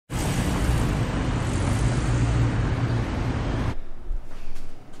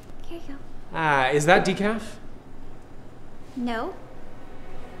Is that decaf? No.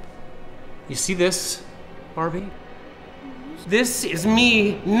 You see this, Barbie? This is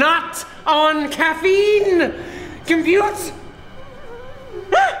me not on caffeine! Compute!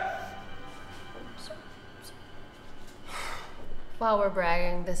 While we're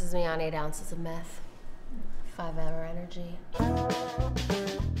bragging, this is me on 8 ounces of meth. 5-hour energy.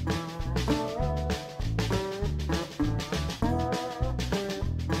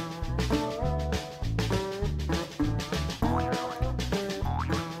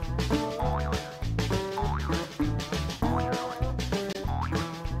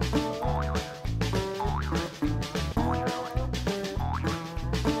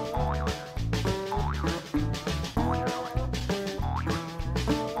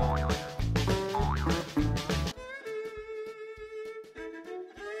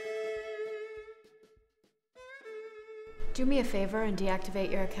 Do me a favor and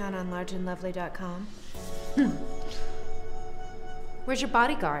deactivate your account on largeandlovely.com. Where's your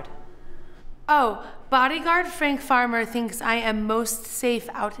bodyguard? Oh, bodyguard Frank Farmer thinks I am most safe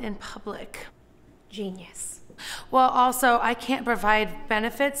out in public. Genius. Well, also, I can't provide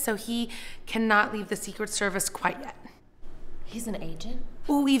benefits, so he cannot leave the Secret Service quite yet. He's an agent?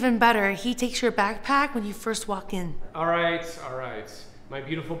 Ooh, even better. He takes your backpack when you first walk in. All right. My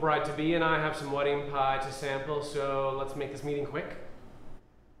beautiful bride-to-be and I have some wedding pie to sample, so let's make this meeting quick.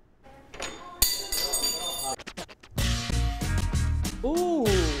 Ooh,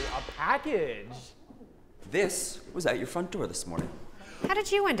 a package. This was at your front door this morning. How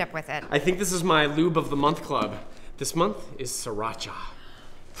did you end up with it? I think this is my Lube of the Month club. This month is Sriracha.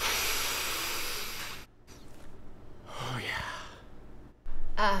 Oh,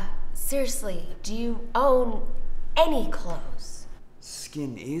 yeah. Seriously, do you own any clothes?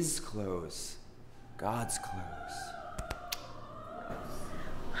 Skin is clothes. God's clothes.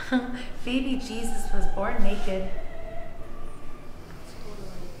 Baby Jesus was born naked.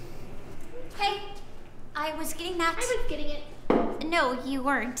 Hey, I was getting that. I was getting it. No, you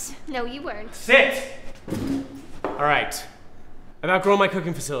weren't. No, you weren't. Sit! All right. I've outgrown my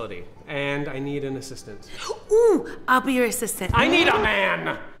cooking facility, and I need an assistant. Ooh, I'll be your assistant. I need a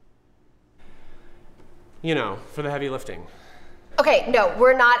man! You know, for the heavy lifting. Okay, no,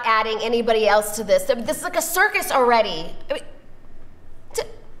 we're not adding anybody else to this. This is like a circus already. I mean,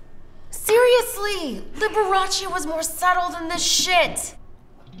 seriously, Liberace was more settled than this shit.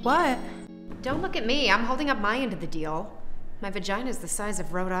 What? Don't look at me. I'm holding up my end of the deal. My vagina's the size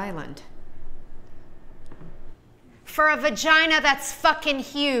of Rhode Island. For a vagina, that's fucking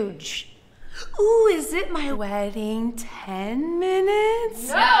huge. Ooh, is it my wedding 10 minutes?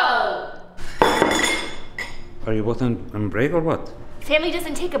 No! Are you both on break or what? Family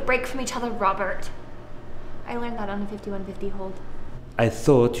doesn't take a break from each other, Robert. I learned that on a 5150 hold. I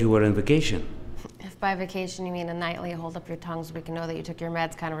thought you were on vacation. If by vacation you mean a nightly hold up your tongue so we can know that you took your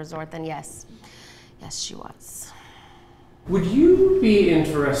meds kind of resort, then yes. Yes, she was. Would you be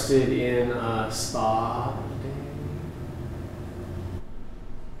interested in a spa day?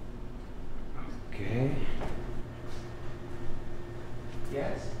 Okay.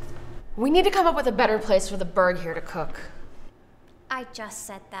 Yes. We need to come up with a better place for the Berg here to cook. I just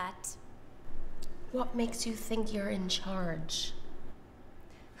said that. What makes you think you're in charge?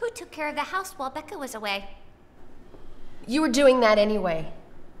 Who took care of the house while Becca was away? You were doing that anyway.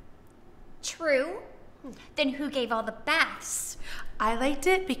 True. Then who gave all the baths? I liked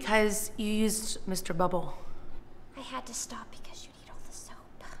it because you used Mr. Bubble. I had to stop because you need all the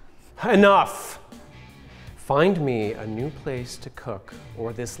soap. Enough! Find me a new place to cook,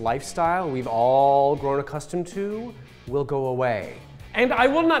 or this lifestyle we've all grown accustomed to will go away. And I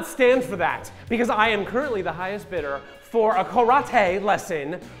will not stand for that, because I am currently the highest bidder for a karate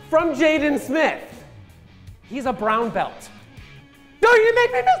lesson from Jaden Smith. He's a brown belt. Don't you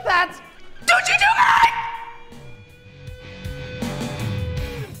make me miss that! Don't you do it!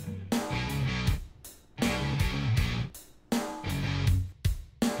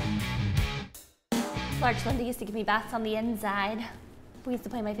 Large Linda used to give me baths on the inside. We used to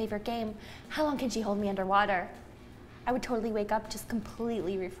play my favorite game. How long can she hold me underwater? I would totally wake up just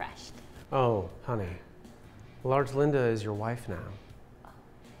completely refreshed. Oh, honey. Large Linda is your wife now.